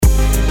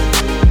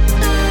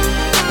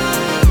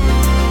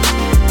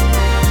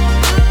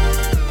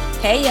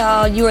Hey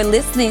y'all, you are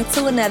listening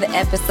to another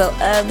episode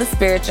of The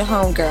Spiritual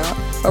Homegirl,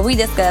 where we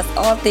discuss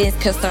all things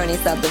concerning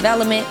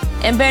self-development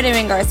and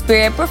bettering our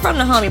spirit, but from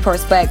the homie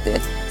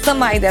perspective.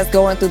 Somebody that's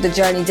going through the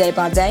journey day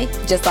by day,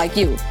 just like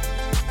you.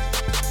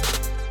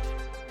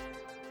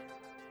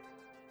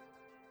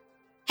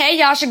 Hey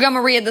y'all, it's your girl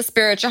Maria, The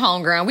Spiritual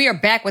Homegirl, and we are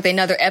back with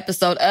another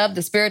episode of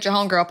The Spiritual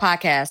Homegirl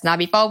podcast. Now,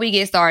 before we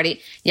get started,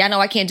 y'all know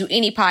I can't do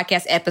any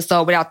podcast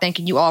episode without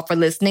thanking you all for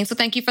listening. So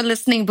thank you for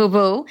listening,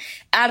 boo-boo.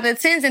 Out of the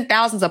tens and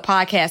thousands of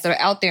podcasts that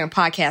are out there in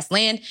podcast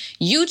land,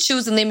 you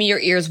choose to lend me your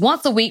ears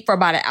once a week for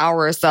about an hour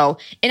or so,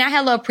 and I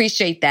hella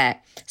appreciate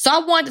that. So I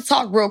wanted to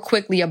talk real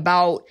quickly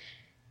about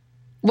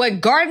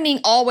what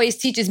gardening always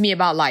teaches me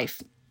about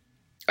life.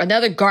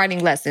 Another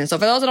gardening lesson. So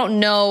for those who don't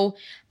know,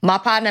 my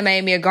partner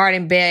made me a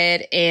garden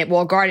bed and,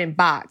 garden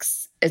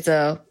box. It's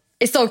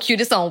so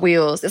cute. It's on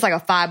wheels. It's like a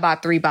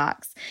 5x3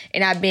 box.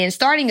 And I've been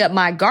starting up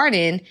my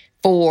garden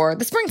for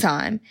the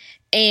springtime.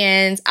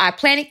 And I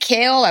planted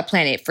kale. I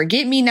planted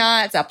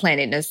forget-me-nots. I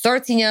planted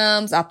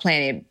nasturtiums. I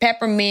planted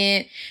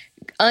peppermint,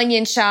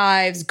 onion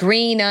chives,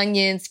 green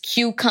onions,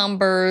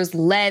 cucumbers,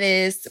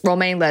 lettuce,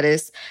 romaine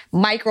lettuce,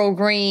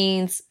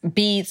 microgreens,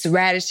 beets,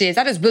 radishes.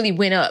 I just really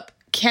went up.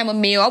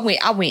 Chamomile.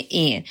 I went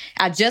in.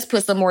 I just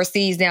put some more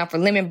seeds down for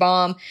lemon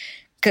balm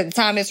because the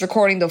time it's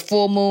recording, the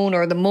full moon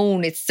or the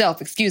moon itself,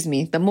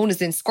 the moon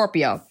is in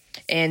Scorpio,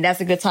 and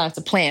that's a good time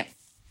to plant.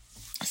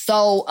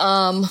 So,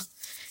 and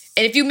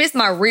if you missed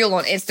my reel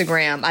on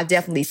Instagram, I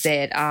definitely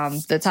said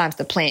the times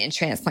to plant and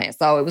transplant.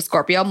 So it was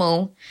Scorpio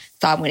moon,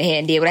 so I went ahead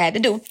and did what I had to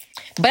do.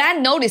 But I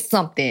noticed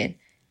something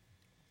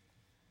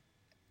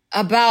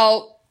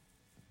about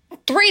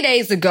 3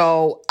 days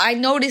ago. I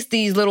noticed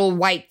these little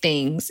white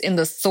things in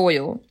the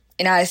soil,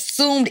 and I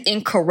assumed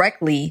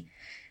incorrectly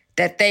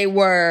that they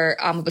were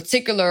a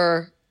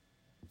particular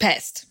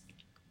pest.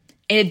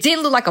 And it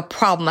didn't look like a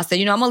problem. I said,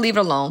 I'm going to leave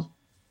it alone.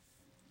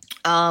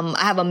 I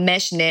have a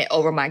mesh net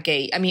over my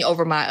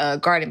over my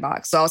garden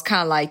box. So I was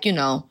kind of like,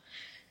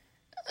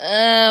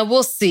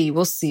 we'll see.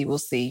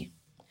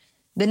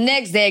 The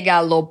next day it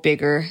got a little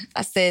bigger.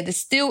 I said, this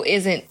still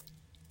isn't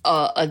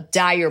a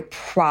dire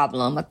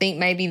problem. I think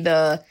maybe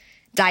the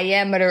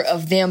diameter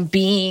of them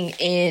being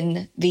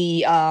in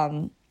the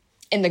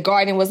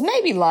garden was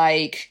maybe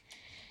like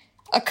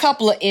a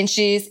couple of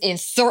inches in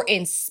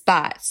certain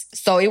spots.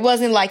 So it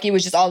wasn't like it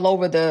was just all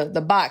over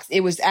the box.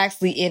 It was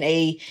actually in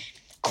a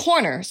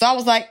corner. So I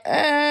was like,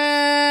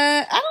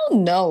 I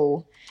don't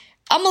know.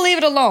 I'm going to leave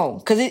it alone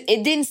because it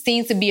didn't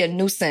seem to be a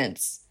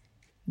nuisance.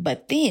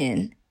 But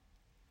then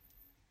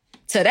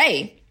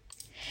today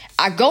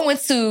I go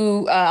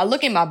into, I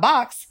look in my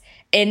box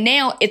and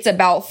now it's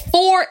about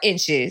 4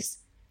 inches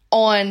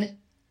on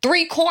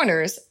 3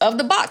 corners of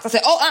the box. I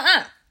said,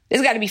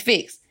 this got to be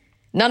fixed.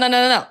 No.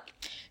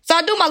 So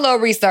I do my little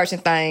research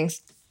and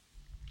things.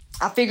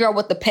 I figure out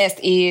what the pest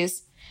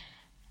is.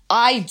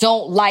 I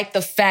don't like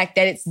the fact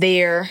that it's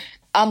there.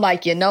 I'm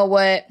like, you know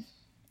what?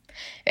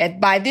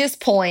 By this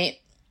point,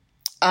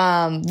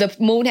 the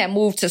moon had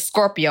moved to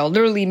Scorpio,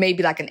 literally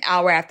maybe like an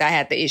hour after I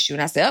had the issue.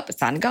 And I said, it's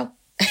time to go.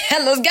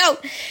 Let's go.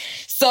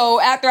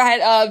 So after I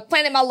had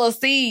planted my little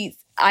seeds,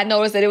 I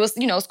noticed that it was,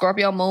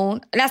 Scorpio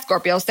moon, not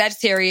Scorpio,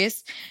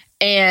 Sagittarius.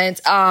 And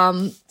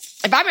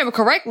if I remember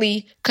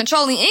correctly,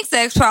 controlling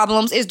insects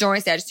problems is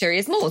during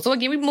Sagittarius moon. So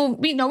again,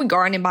 we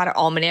gardening by the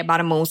almanac, by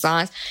the moon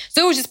signs.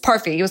 So it was just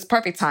perfect. It was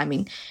perfect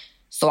timing.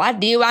 So I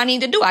did what I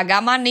need to do. I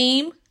got my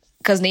neem,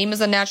 because neem is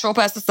a natural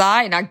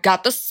pesticide, and I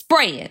got the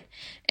spraying.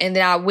 And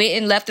then I went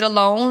and left it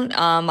alone.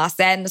 I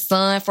sat in the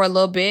sun for a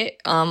little bit,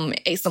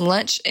 ate some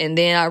lunch, and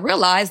then I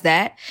realized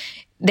that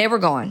they were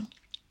gone.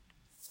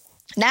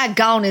 Not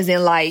gone as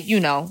in like,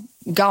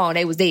 gone.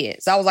 They was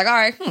dead. So I was like, all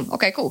right,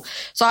 okay, cool.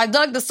 So I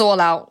dug the soil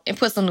out and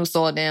put some new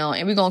soil down,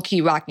 and we're going to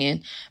keep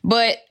rocking.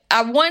 But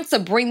I wanted to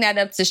bring that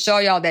up to show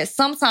y'all that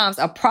sometimes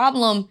a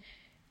problem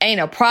ain't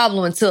a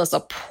problem until it's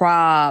a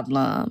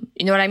problem.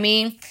 You know what I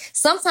mean?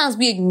 Sometimes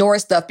we ignore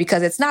stuff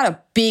because it's not a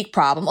big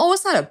problem. Oh,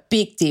 it's not a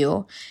big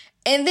deal.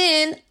 And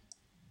then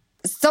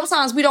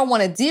sometimes we don't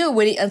want to deal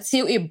with it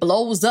until it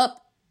blows up.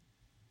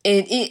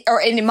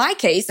 Or in my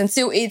case,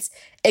 until it's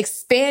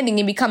expanding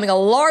and becoming a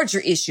larger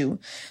issue.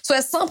 So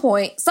at some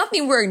point,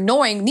 something we're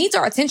ignoring needs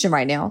our attention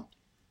right now.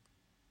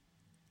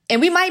 And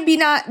we might be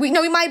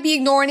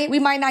ignoring it. We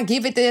might not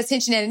give it the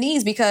attention that it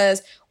needs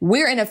because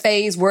we're in a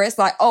phase where it's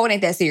like, it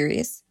ain't that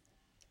serious.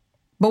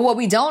 But what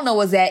we don't know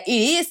is that it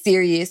is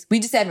serious. We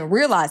just haven't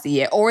realized it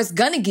yet. Or it's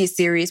going to get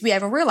serious. We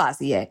haven't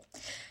realized it yet.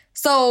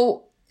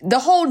 So the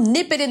whole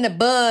nip it in the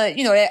bud,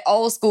 that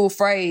old school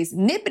phrase,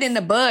 nip it in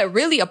the bud,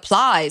 really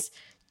applies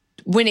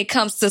when it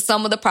comes to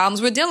some of the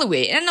problems we're dealing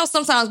with. And I know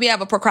sometimes we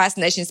have a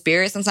procrastination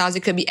spirit. Sometimes it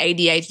could be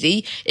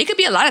ADHD. It could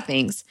be a lot of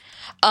things.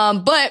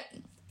 But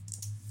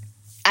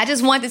I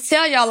just wanted to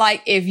tell y'all,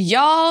 if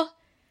y'all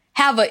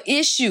have an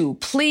issue,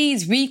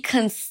 please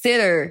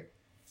reconsider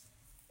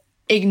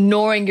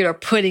ignoring it or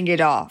putting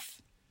it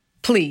off.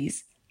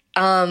 Please.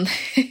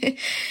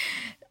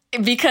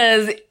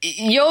 Because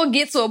you'll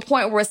get to a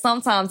point where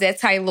sometimes that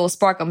tiny little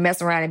spark will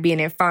mess around and be an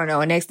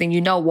inferno. And next thing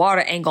you know,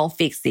 water ain't gonna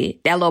fix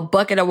it. That little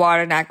bucket of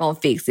water not gonna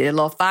fix it. The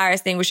little fire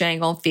extinguisher ain't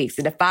gonna fix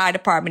it. The fire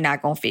department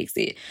not gonna fix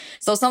it.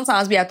 So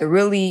sometimes we have to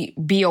really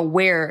be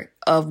aware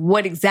of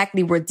what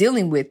exactly we're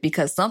dealing with,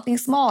 because something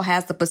small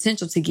has the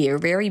potential to get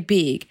very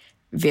big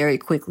very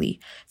quickly.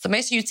 So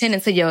make sure you tend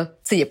into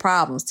your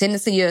problems, tend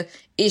into your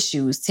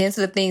issues, tend to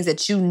the things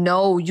that you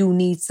know you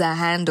need to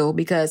handle,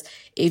 because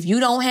if you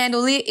don't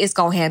handle it, it's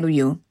going to handle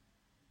you.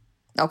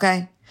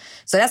 Okay?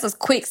 So that's a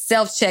quick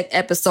self-check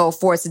episode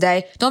for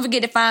today. Don't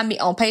forget to find me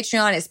on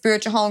Patreon at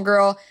Spiritual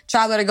Homegirl.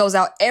 Trial Letter goes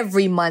out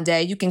every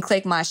Monday. You can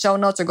click my show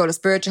notes or go to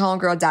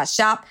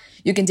spiritualhomegirl.shop.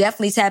 You can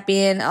definitely tap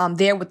in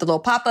there with the little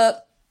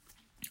pop-up.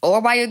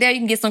 Or while you're there, you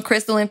can get some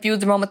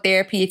crystal-infused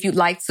aromatherapy if you'd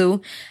like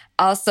to.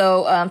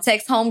 Also,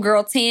 text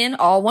Homegirl10,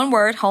 all one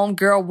word,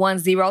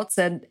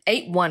 Homegirl10 to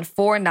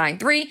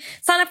 81493.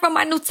 Sign up for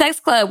my new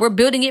text club. We're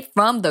building it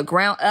from the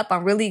ground up.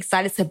 I'm really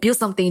excited to build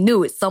something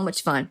new. It's so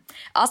much fun.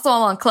 Also,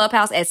 I'm on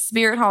Clubhouse at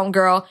Spirit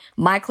Homegirl.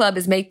 My club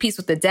is Make Peace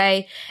with the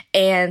Day.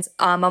 And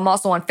I'm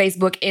also on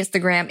Facebook,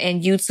 Instagram,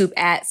 and YouTube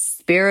at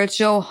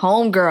Spiritual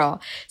Homegirl.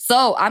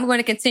 So I'm going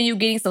to continue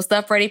getting some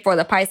stuff ready for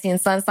the Piscean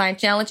Sun Sign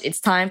Challenge. It's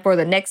time for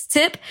the next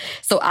tip.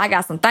 So I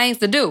got some things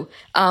to do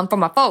for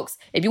my folks.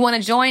 If you want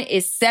to join,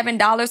 it's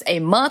 $7 a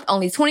month,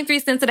 only 23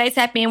 cents a day.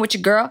 Tap in with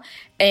your girl.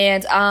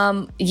 And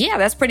yeah,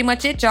 that's pretty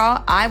much it,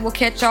 y'all. I will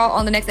catch y'all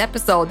on the next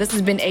episode. This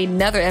has been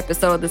another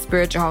episode of the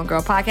Spiritual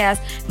Homegirl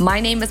podcast.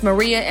 My name is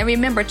Maria. And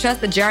remember,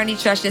 trust the journey,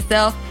 trust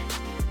yourself,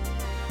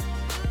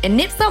 and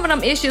nip some of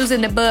them issues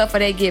in the bud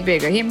before they get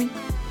bigger. Hear me?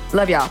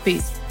 Love y'all.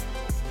 Peace.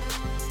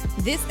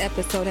 This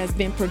episode has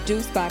been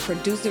produced by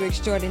producer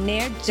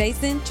extraordinaire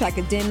Jason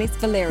Tracademics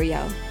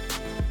Valerio.